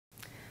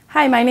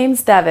Hi, my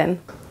name's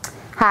Devon.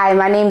 Hi,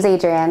 my name's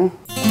Adrienne.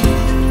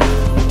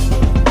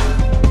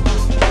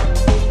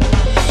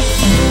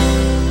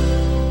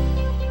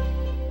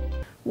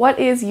 What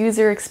is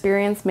User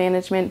Experience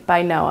Management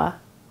by Knoa?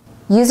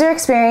 User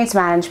Experience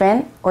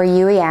Management, or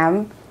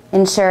UEM,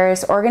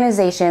 ensures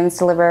organizations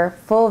deliver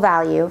full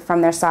value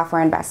from their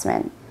software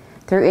investment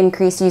through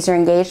increased user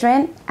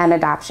engagement and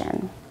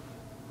adoption.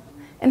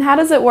 And how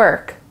does it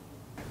work?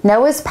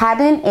 Knoa's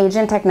patent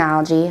agent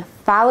technology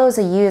follows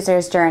a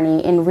user's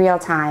journey in real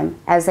time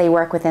as they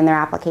work within their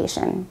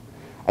application.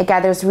 It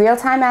gathers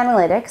real-time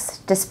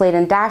analytics displayed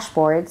in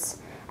dashboards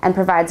and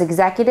provides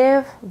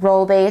executive,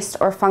 role-based,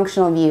 or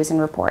functional views and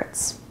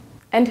reports.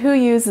 And who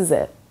uses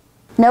it?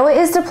 Knoa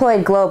is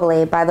deployed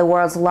globally by the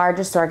world's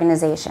largest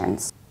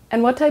organizations.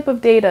 And what type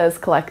of data is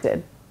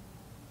collected?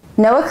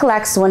 Knoa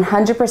collects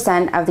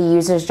 100% of the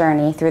user's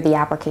journey through the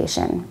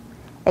application.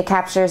 It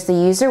captures the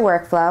user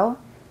workflow,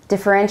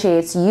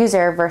 differentiates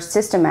user versus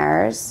system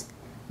errors,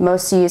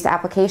 most used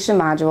application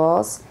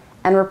modules,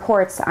 and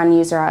reports on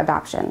user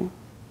adoption.